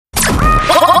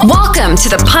Welcome to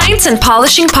the Pints and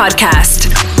Polishing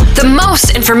Podcast, the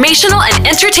most informational and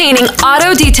entertaining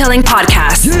auto detailing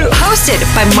podcast, hosted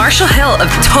by Marshall Hill of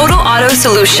Total Auto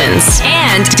Solutions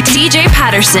and DJ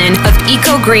Patterson of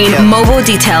Eco Green Mobile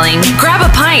Detailing. Grab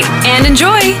a pint and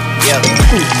enjoy.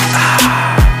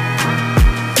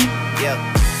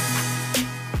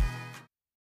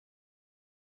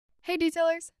 Hey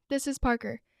detailers, this is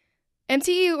Parker.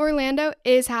 MTE Orlando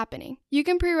is happening. You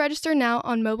can pre-register now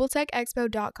on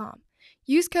mobiletechexpo.com.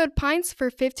 Use code PINTS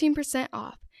for 15%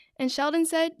 off. And Sheldon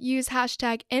said use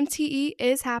hashtag MTE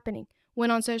is happening when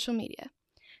on social media.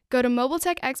 Go to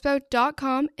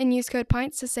mobiletechexpo.com and use code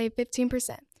PINTS to save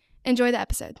 15%. Enjoy the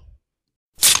episode.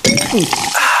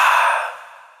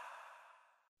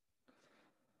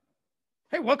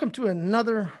 Hey, welcome to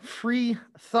another Free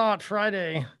Thought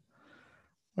Friday,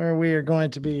 where we are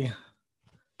going to be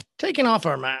taking off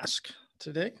our mask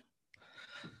today,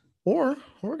 or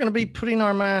we're going to be putting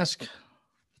our mask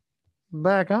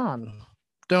back on.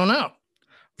 Don't know.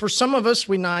 For some of us,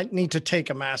 we might need to take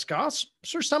a mask off.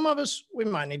 For some of us, we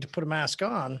might need to put a mask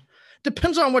on.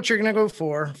 Depends on what you're going to go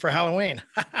for Halloween,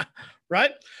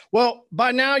 right? Well,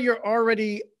 by now you're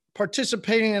already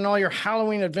participating in all your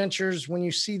Halloween adventures. When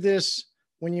you see this,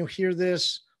 when you hear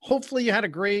this, hopefully you had a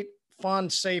great, fun,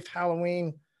 safe Halloween.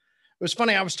 It was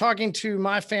funny. I was talking to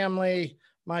my family,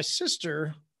 my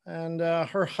sister and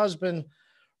her husband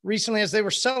recently as they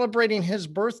were celebrating his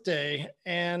birthday.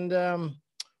 And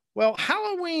well,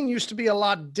 Halloween used to be a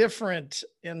lot different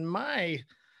in my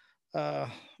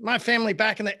family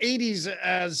back in the 80s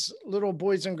as little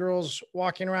boys and girls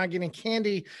walking around getting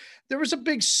candy. There was a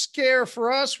big scare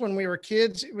for us when we were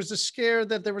kids. It was a scare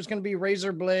that there was going to be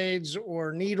razor blades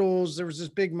or needles. There was this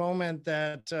big moment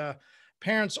that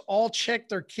parents all checked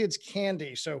their kids'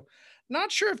 candy. So not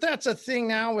sure if that's a thing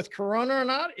now with Corona or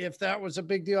not, if that was a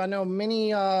big deal. I know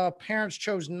many parents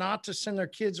chose not to send their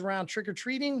kids around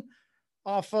trick-or-treating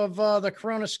off of the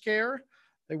Corona scare.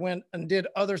 They went and did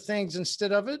other things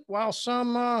instead of it, while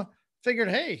some figured,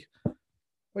 hey,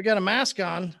 we got a mask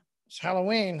on. It's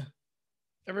Halloween.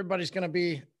 Everybody's going to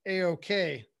be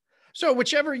A-okay. So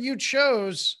whichever you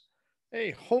chose,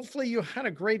 hey, hopefully you had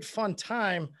a great, fun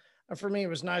time. And for me, it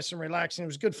was nice and relaxing. It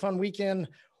was a good, fun weekend.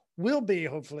 Will be,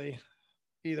 hopefully,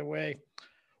 either way.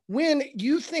 When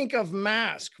you think of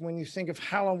mask, when you think of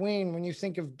Halloween, when you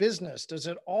think of business, does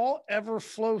it all ever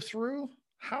flow through?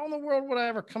 How in the world would I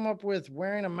ever come up with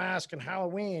wearing a mask and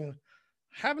Halloween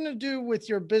having to do with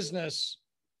your business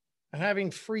and having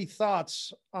free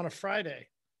thoughts on a Friday?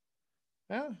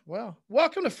 Yeah, well,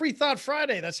 welcome to Free Thought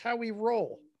Friday. That's how we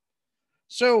roll.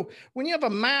 So when you have a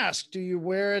mask, do you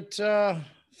wear it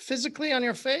physically on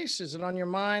your face? Is it on your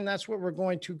mind? That's what we're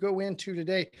going to go into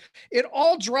today. It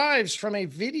all drives from a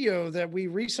video that we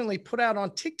recently put out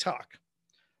on TikTok.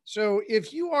 So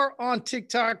if you are on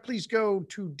TikTok, please go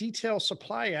to Detail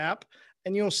Supply app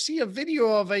and you'll see a video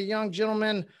of a young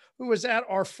gentleman who was at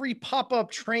our free pop-up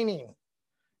training.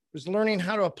 He was learning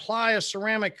how to apply a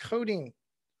ceramic coating. He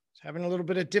was having a little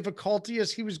bit of difficulty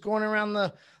as he was going around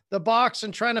the box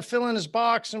and trying to fill in his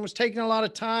box, and was taking a lot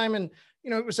of time. And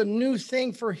it was a new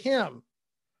thing for him.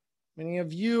 Many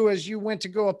of you, as you went to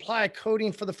go apply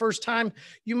coating for the first time,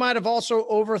 you might have also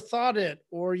overthought it,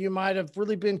 or you might have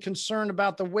really been concerned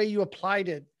about the way you applied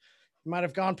it. You might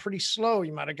have gone pretty slow.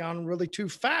 You might have gone really too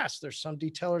fast. There's some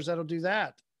detailers that'll do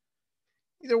that.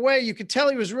 Either way, you could tell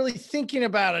he was really thinking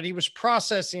about it. He was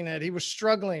processing it. He was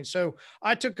struggling. So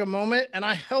I took a moment and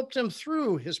I helped him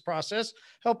through his process,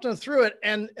 helped him through it.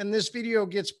 And this video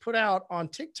gets put out on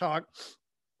TikTok.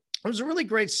 It was a really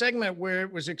great segment where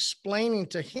it was explaining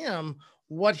to him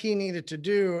what he needed to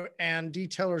do, and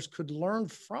detailers could learn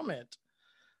from it.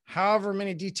 However,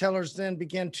 many detailers then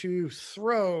began to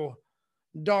throw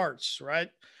darts, right?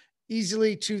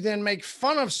 Easily to then make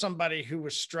fun of somebody who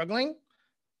was struggling.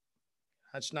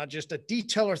 That's not just a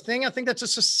detailer thing. I think that's a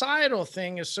societal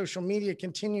thing. As social media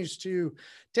continues to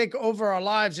take over our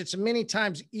lives, it's many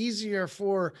times easier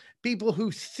for people who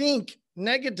think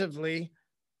negatively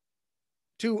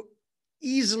to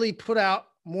easily put out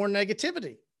more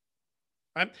negativity,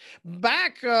 right?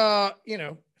 Back,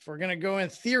 if we're going to go in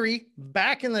theory,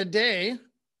 back in the day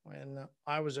when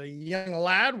I was a young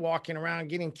lad walking around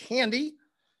getting candy,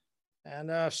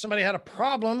 and if somebody had a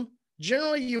problem,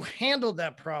 generally you handled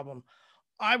that problem.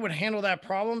 I would handle that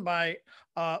problem by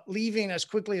leaving as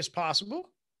quickly as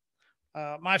possible.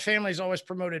 My family's always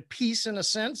promoted peace in a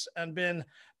sense and been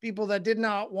people that did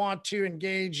not want to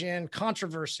engage in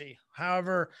controversy.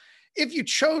 However, if you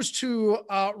chose to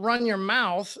run your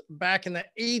mouth back in the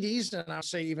 80s, and I'll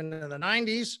say even in the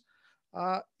 90s,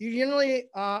 you generally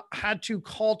had to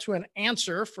call to an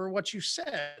answer for what you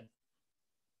said.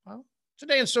 Well,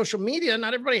 today in social media,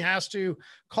 not everybody has to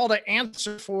call to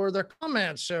answer for their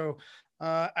comments. So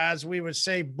as we would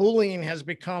say, bullying has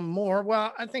become more.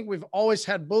 Well, I think we've always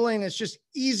had bullying. It's just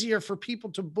easier for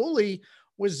people to bully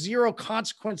with zero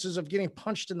consequences of getting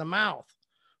punched in the mouth.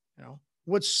 You know,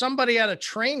 would somebody at a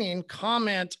training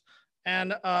comment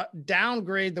and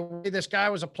downgrade the way this guy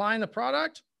was applying the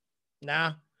product?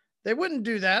 Nah, they wouldn't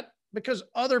do that because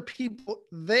other people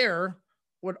there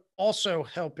would also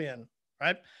help in,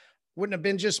 right? Wouldn't have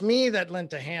been just me that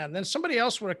lent a hand. Then somebody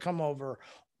else would have come over.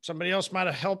 Somebody else might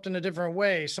have helped in a different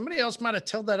way. Somebody else might have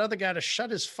told that other guy to shut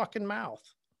his fucking mouth.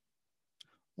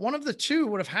 One of the two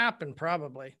would have happened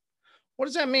probably. What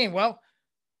does that mean? Well,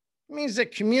 it means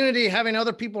that community, having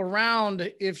other people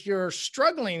around, if you're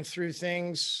struggling through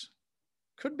things,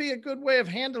 could be a good way of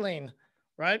handling,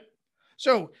 right?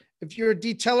 So if you're a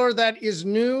detailer that is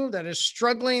new, that is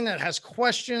struggling, that has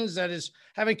questions, that is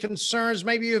having concerns,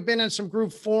 maybe you've been in some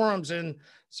group forums and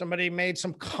somebody made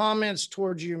some comments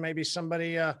towards you. Maybe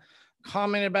somebody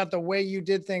commented about the way you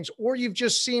did things, or you've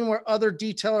just seen where other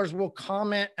detailers will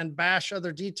comment and bash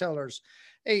other detailers.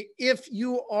 Hey, if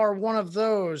you are one of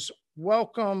those,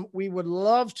 welcome. We would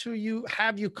love to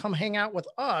have you come hang out with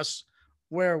us,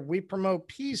 where we promote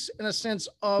peace in a sense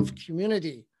of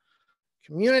community.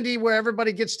 Community where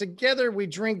everybody gets together, we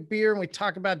drink beer, and we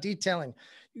talk about detailing.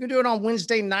 You can do it on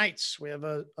Wednesday nights. We have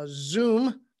a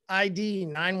Zoom ID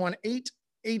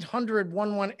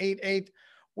 918-800-1188,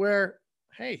 where,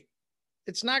 hey,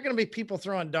 it's not going to be people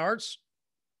throwing darts.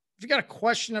 If you got a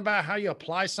question about how you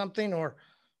apply something, or,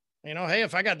 you know, hey,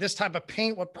 if I got this type of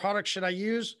paint, what product should I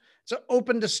use? It's an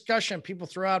open discussion. People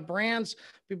throw out brands,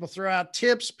 people throw out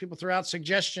tips, people throw out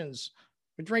suggestions.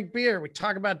 We drink beer. We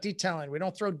talk about detailing. We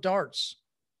don't throw darts.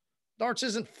 Darts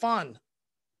isn't fun.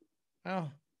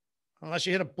 Well, unless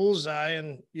you hit a bullseye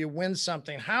and you win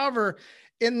something. However,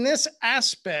 in this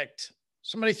aspect,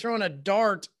 somebody throwing a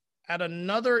dart at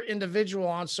another individual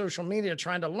on social media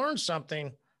trying to learn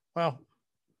something, well,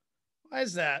 why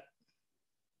is that?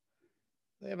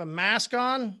 They have a mask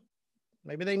on.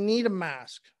 Maybe they need a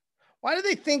mask. Why do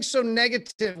they think so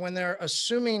negative when they're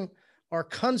assuming or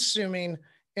consuming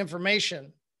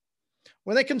information?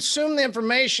 When they consume the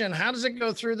information, how does it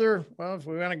go through their, well, if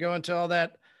we want to go into all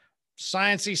that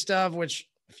sciencey stuff, which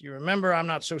if you remember, I'm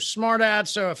not so smart at.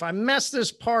 So if I mess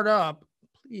this part up,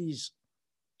 please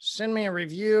send me a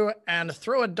review and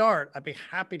throw a dart. I'd be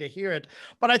happy to hear it.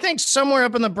 But I think somewhere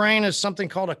up in the brain is something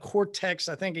called a cortex.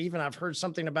 I think even I've heard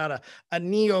something about a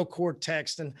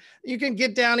neocortex, and you can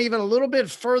get down even a little bit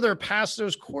further past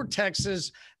those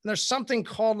cortexes. And there's something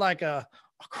called like a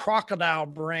crocodile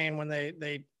brain when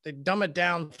they dumb it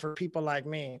down for people like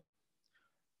me.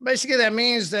 Basically, that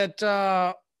means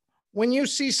that when you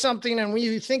see something and when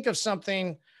you think of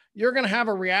something, you're going to have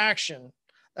a reaction.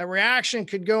 That reaction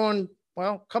could go in,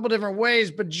 well, a couple different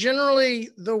ways, but generally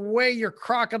the way your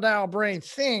crocodile brain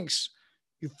thinks,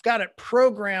 you've got it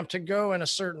programmed to go in a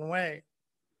certain way.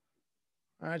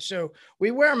 All right. So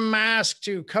we wear masks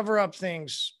to cover up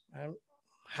things.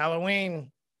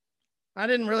 Halloween, I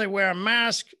didn't really wear a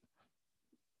mask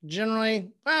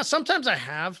generally. Well, sometimes I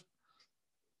have.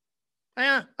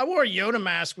 Yeah, I wore a Yoda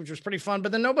mask, which was pretty fun,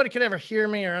 but then nobody could ever hear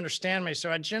me or understand me.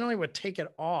 So I generally would take it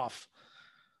off.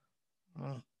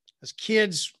 As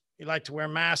kids, you like to wear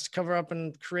masks to cover up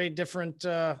and create different,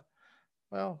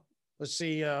 well, let's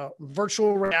see,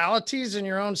 virtual realities in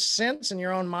your own sense, in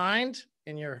your own mind,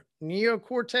 in your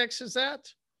neocortex, is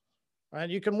that? Right?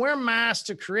 You can wear masks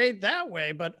to create that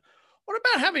way, but what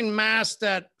about having masks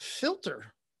that filter?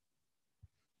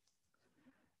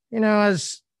 You know,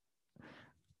 as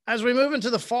we move into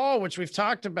the fall, which we've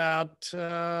talked about,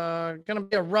 going to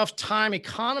be a rough time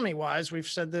economy-wise. We've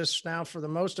said this now for the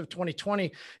most of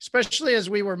 2020, especially as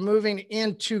we were moving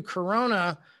into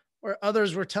Corona, where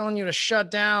others were telling you to shut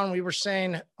down. We were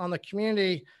saying on the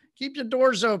community, keep your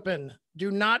doors open.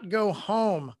 Do not go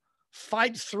home.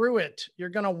 Fight through it. You're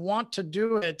going to want to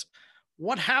do it.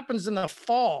 What happens in the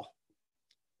fall?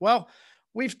 Well,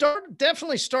 we've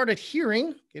definitely started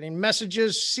getting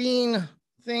messages, seeing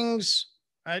things.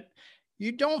 Right?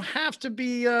 You don't have to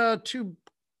be too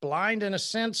blind in a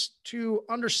sense to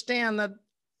understand that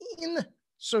in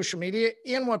social media,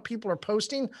 in what people are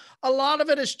posting, a lot of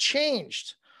it has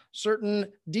changed. Certain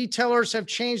detailers have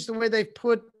changed the way they've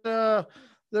put their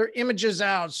images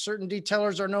out. Certain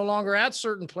detailers are no longer at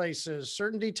certain places.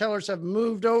 Certain detailers have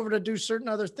moved over to do certain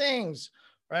other things,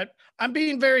 right? I'm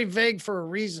being very vague for a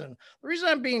reason. The reason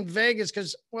I'm being vague is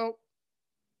because, well,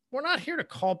 we're not here to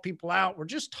call people out. We're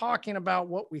just talking about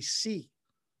what we see.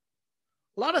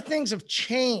 A lot of things have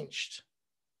changed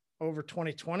over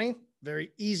 2020.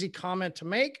 Very easy comment to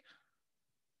make.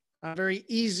 Very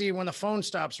easy when the phone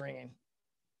stops ringing.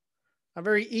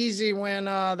 Very easy when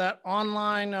that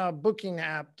online booking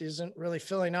app isn't really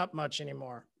filling up much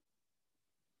anymore.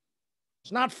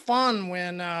 It's not fun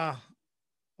when a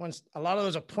lot of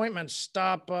those appointments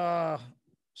stop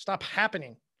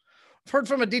happening. I've heard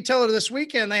from a detailer this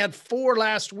weekend, they had 4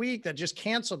 last week that just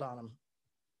canceled on them.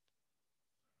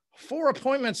 4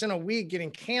 appointments in a week getting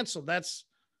canceled. That's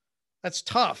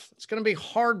tough. It's going to be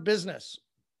hard business.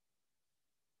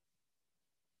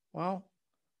 Well,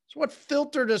 so what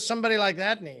filter does somebody like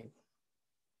that need?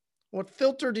 What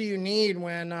filter do you need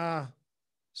when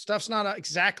stuff's not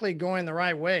exactly going the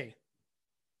right way?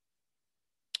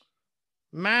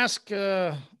 Mask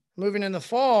moving in the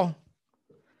fall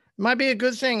might be a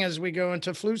good thing as we go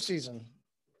into flu season.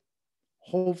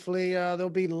 Hopefully there'll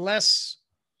be less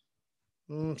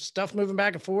stuff moving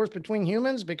back and forth between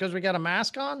humans because we got a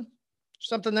mask on.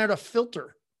 Something there to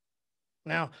filter.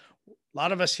 Now, a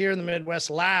lot of us here in the Midwest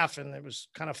laugh, and it was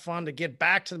kind of fun to get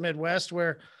back to the Midwest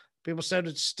where people said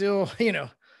it's still,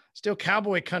 still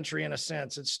cowboy country in a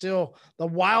sense. It's still the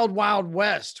wild, wild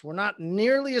West. We're not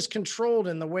nearly as controlled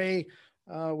in the way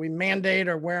we mandate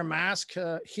or wear a mask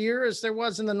here as there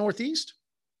was in the Northeast.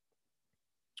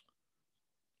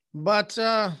 But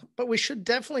we should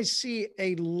definitely see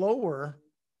a lower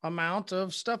amount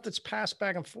of stuff that's passed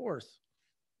back and forth.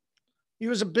 You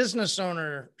as a business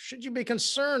owner, should you be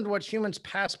concerned what humans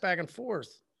pass back and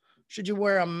forth? Should you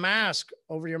wear a mask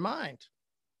over your mind?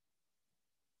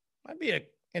 Might be an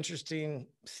interesting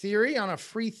theory on a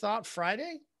Free Thought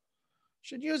Friday.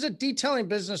 Should you as a detailing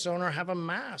business owner have a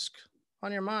mask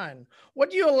on your mind?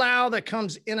 What do you allow that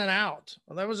comes in and out?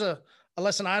 Well, that was a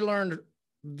lesson I learned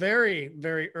very,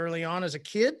 very early on as a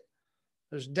kid.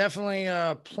 There's definitely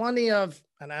plenty of,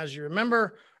 and as you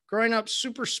remember, growing up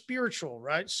super spiritual,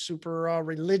 right? Super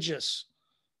religious.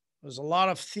 There's a lot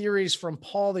of theories from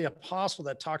Paul the Apostle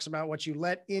that talks about what you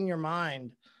let in your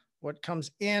mind, what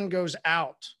comes in goes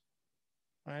out,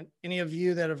 right? Any of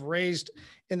you that have raised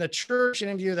in the church,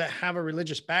 any of you that have a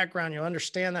religious background, you'll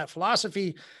understand that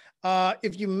philosophy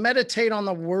if you meditate on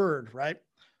the word, right?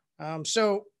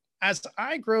 So as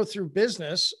I grow through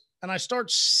business and I start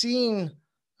seeing,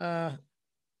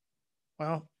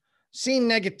 seeing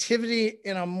negativity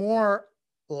in a more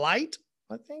light,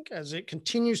 I think, as it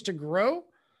continues to grow.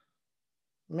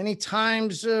 Many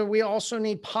times we also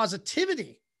need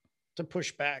positivity to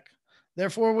push back.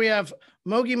 Therefore, we have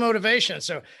Mogi Motivation.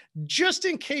 So just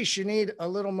in case you need a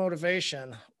little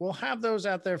motivation, we'll have those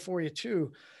out there for you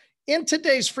too. In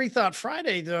today's Free Thought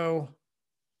Friday, though,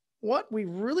 what we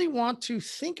really want to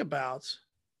think about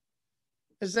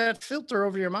is that filter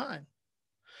over your mind.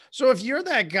 So if you're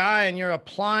that guy and you're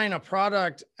applying a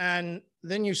product and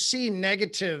then you see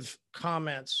negative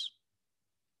comments,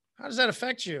 how does that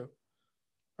affect you?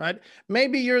 Right?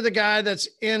 Maybe you're the guy that's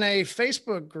in a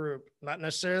Facebook group, not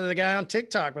necessarily the guy on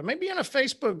TikTok, but maybe in a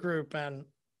Facebook group and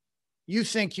you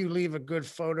think you leave a good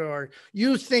photo or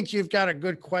you think you've got a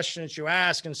good question that you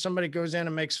ask and somebody goes in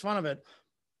and makes fun of it.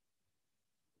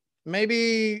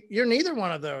 Maybe you're neither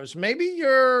one of those. Maybe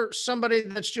you're somebody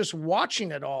that's just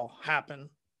watching it all happen.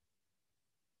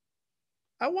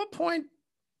 At what point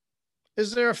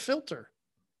is there a filter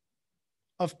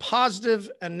of positive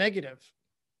and negative?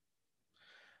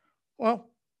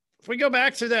 Well, if we go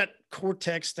back to that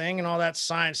cortex thing and all that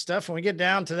science stuff, and we get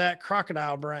down to that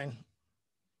crocodile brain.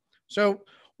 So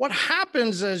what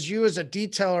happens as you as a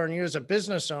detailer and you as a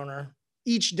business owner,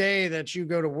 each day that you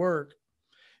go to work,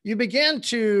 you begin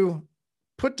to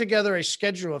put together a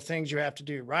schedule of things you have to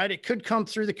do, right? It could come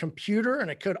through the computer and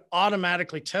it could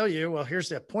automatically tell you, well, here's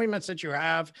the appointments that you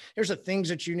have. Here's the things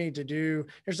that you need to do.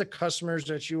 Here's the customers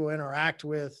that you will interact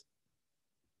with,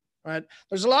 right?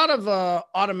 There's a lot of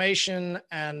automation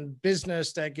and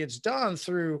business that gets done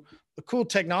through the cool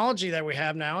technology that we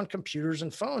have now and computers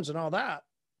and phones and all that.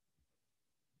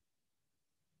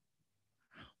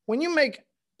 When you make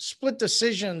split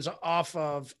decisions off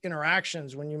of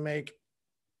interactions, when you make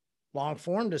long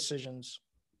form decisions,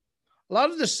 a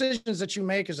lot of decisions that you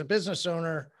make as a business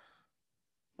owner,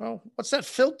 well, what's that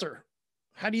filter?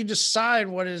 How do you decide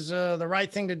what is the right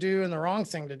thing to do and the wrong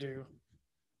thing to do?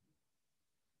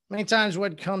 Many times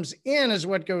what comes in is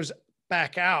what goes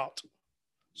back out.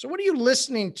 So what are you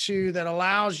listening to that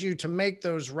allows you to make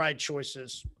those right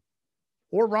choices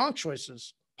or wrong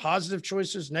choices, positive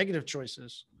choices, negative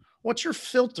choices? What's your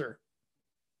filter?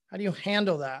 How do you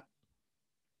handle that?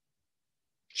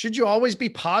 Should you always be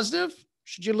positive?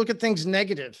 Should you look at things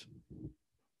negative?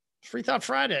 Free Thought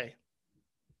Friday.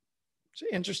 It's an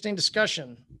interesting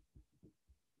discussion.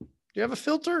 Do you have a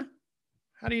filter?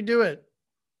 How do you do it?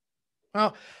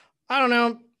 Well, I don't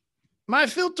know. My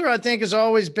filter, I think, has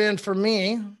always been for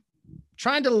me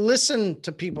trying to listen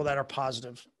to people that are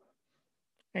positive.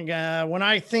 And when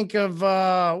I think of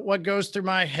what goes through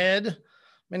my head,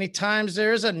 many times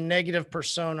there's a negative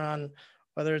persona on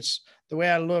whether it's the way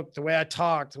I look, the way I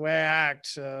talk, the way I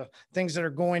act, things that are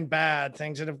going bad,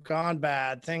 things that have gone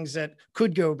bad, things that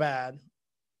could go bad.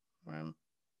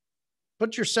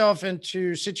 Put yourself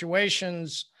into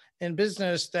situations in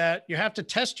business that you have to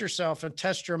test yourself and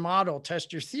test your model,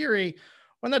 test your theory.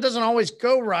 When that doesn't always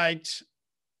go right,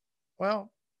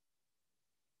 well,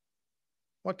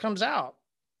 what comes out?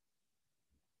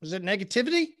 Is it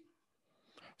negativity?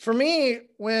 For me,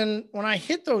 when I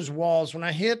hit those walls, when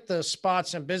I hit the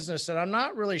spots in business that I'm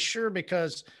not really sure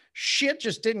because shit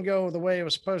just didn't go the way it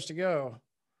was supposed to go,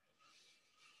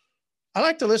 I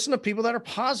like to listen to people that are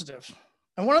positive.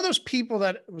 And one of those people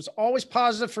that was always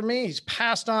positive for me, he's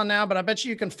passed on now, but I bet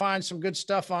you can find some good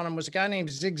stuff on him, was a guy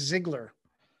named Zig Ziglar.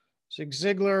 Zig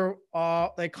Ziglar,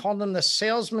 they called him the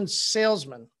salesman's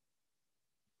salesman.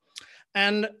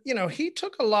 And, you know, he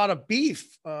took a lot of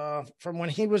beef from when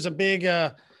he was a big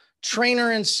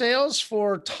trainer in sales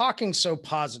for talking so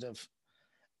positive.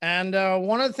 And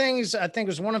one of the things I think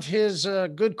was one of his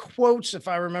good quotes, if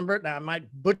I remember it. Now, I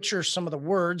might butcher some of the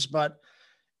words, but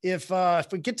if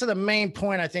we get to the main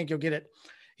point, I think you'll get it.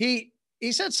 He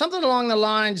said something along the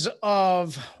lines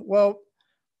of, well,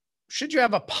 should you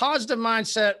have a positive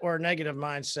mindset or a negative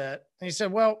mindset? And he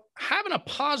said, well, having a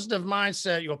positive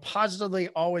mindset, you'll positively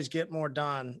always get more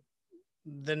done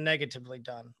than negatively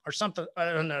done or something.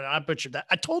 I don't know. I butchered that.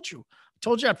 I told you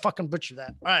I'd fucking butcher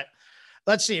that. All right.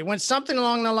 Let's see. It went something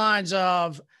along the lines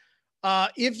of,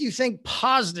 if you think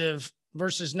positive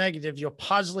versus negative, you'll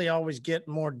positively always get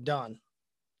more done.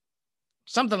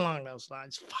 Something along those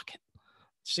lines. Fuck it.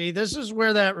 See, this is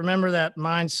where remember that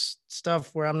mind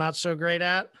stuff where I'm not so great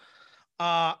at.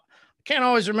 Can't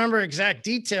always remember exact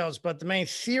details, but the main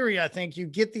theory, I think you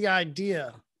get the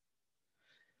idea.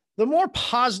 The more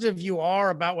positive you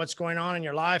are about what's going on in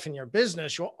your life and your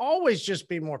business, you'll always just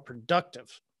be more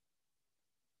productive.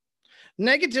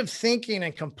 Negative thinking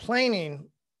and complaining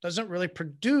doesn't really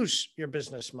produce your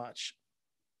business much.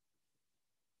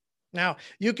 Now,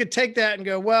 you could take that and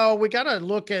go, well, we got to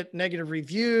look at negative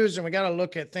reviews and we got to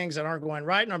look at things that aren't going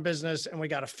right in our business and we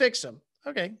got to fix them.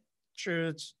 Okay, true.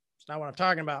 It's not what I'm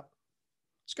talking about.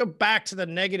 Let's go back to the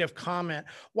negative comment.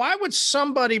 Why would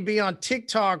somebody be on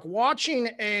TikTok watching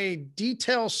a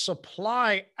detail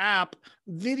supply app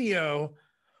video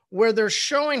where they're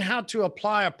showing how to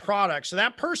apply a product? So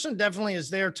that person definitely is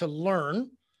there to learn,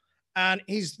 and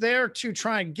he's there to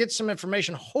try and get some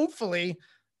information, hopefully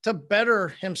to better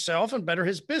himself and better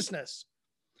his business.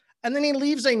 And then he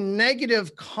leaves a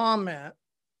negative comment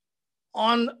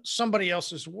on somebody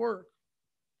else's work.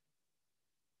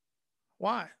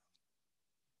 Why?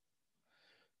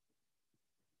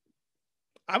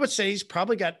 I would say he's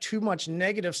probably got too much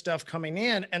negative stuff coming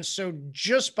in. And so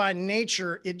just by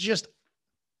nature, it just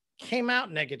came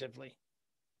out negatively.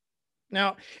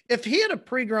 Now, if he had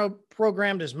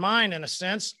pre-programmed his mind in a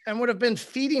sense and would have been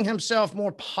feeding himself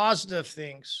more positive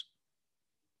things,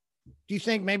 do you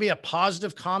think maybe a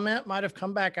positive comment might have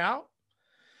come back out?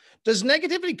 Does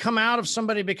negativity come out of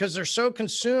somebody because they're so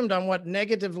consumed on what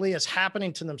negatively is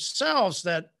happening to themselves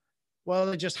that, well,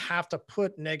 they just have to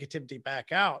put negativity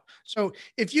back out? So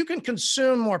if you can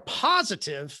consume more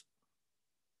positive,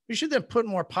 you should then put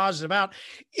more positive out.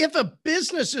 If a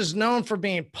business is known for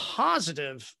being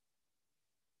positive,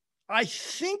 I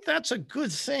think that's a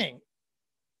good thing.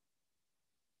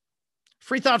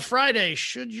 Free Thought Friday,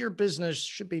 should your business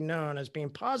should be known as being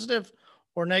positive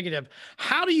or negative?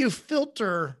 How do you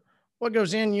filter what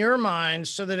goes in your mind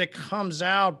so that it comes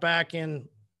out back in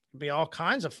be all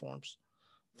kinds of forms?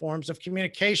 Forms of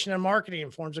communication and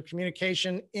marketing, forms of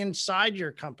communication inside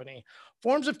your company,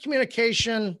 forms of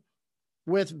communication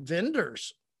with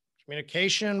vendors,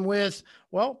 communication with,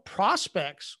 well,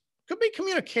 prospects. Could be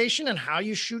communication and how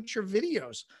you shoot your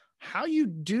videos, how you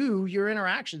do your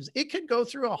interactions. It could go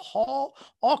through all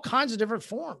kinds of different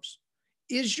forms.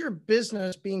 Is your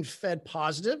business being fed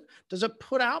positive? Does it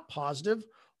put out positive?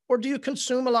 Or do you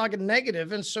consume a lot of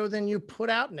negative and so then you put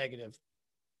out negative?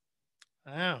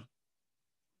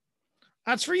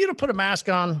 That's for you to put a mask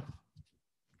on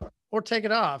or take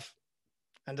it off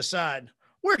and decide.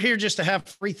 We're here just to have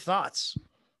free thoughts.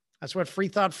 That's what Free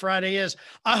Thought Friday is.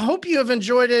 I hope you have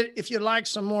enjoyed it. If you'd like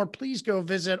some more, please go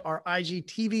visit our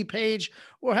IGTV page.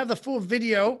 We'll have the full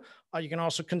video. You can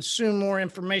also consume more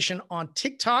information on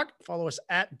TikTok. Follow us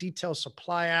at Detail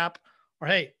Supply App. Or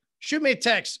hey, shoot me a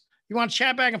text. You want to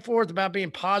chat back and forth about being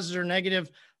positive or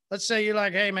negative? Let's say you're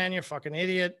like, hey man, you're a fucking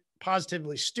idiot,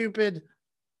 positively stupid.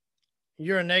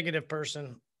 you're a negative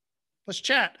person, let's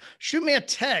chat. Shoot me a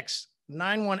text,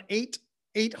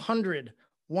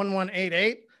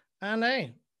 918-800-1188. And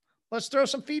hey, let's throw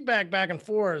some feedback back and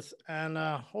forth and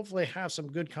hopefully have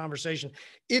some good conversation.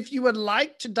 If you would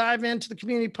like to dive into the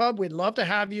community pub, we'd love to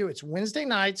have you. It's Wednesday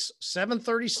nights,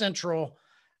 7:30 Central.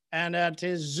 And it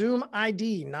is Zoom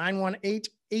ID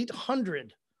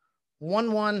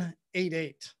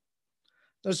 918-800-1188.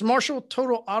 There's Marshall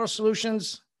Total Auto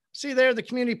Solutions. See you there at the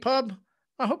community pub.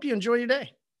 I hope you enjoy your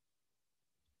day.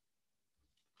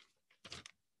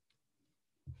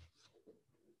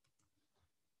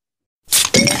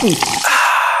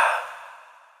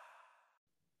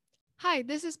 Hi,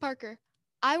 this is Parker.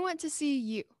 I want to see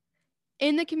you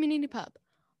in the community pub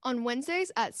on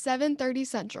Wednesdays at 7:30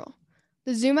 Central.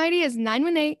 The Zoom ID is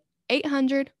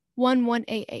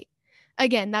 918-800-1188.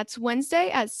 Again, that's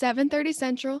Wednesday at 7:30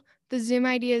 Central. The Zoom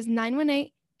ID is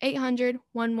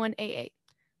 918-800-1188.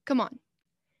 Come on.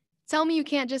 Tell me you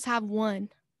can't just have one.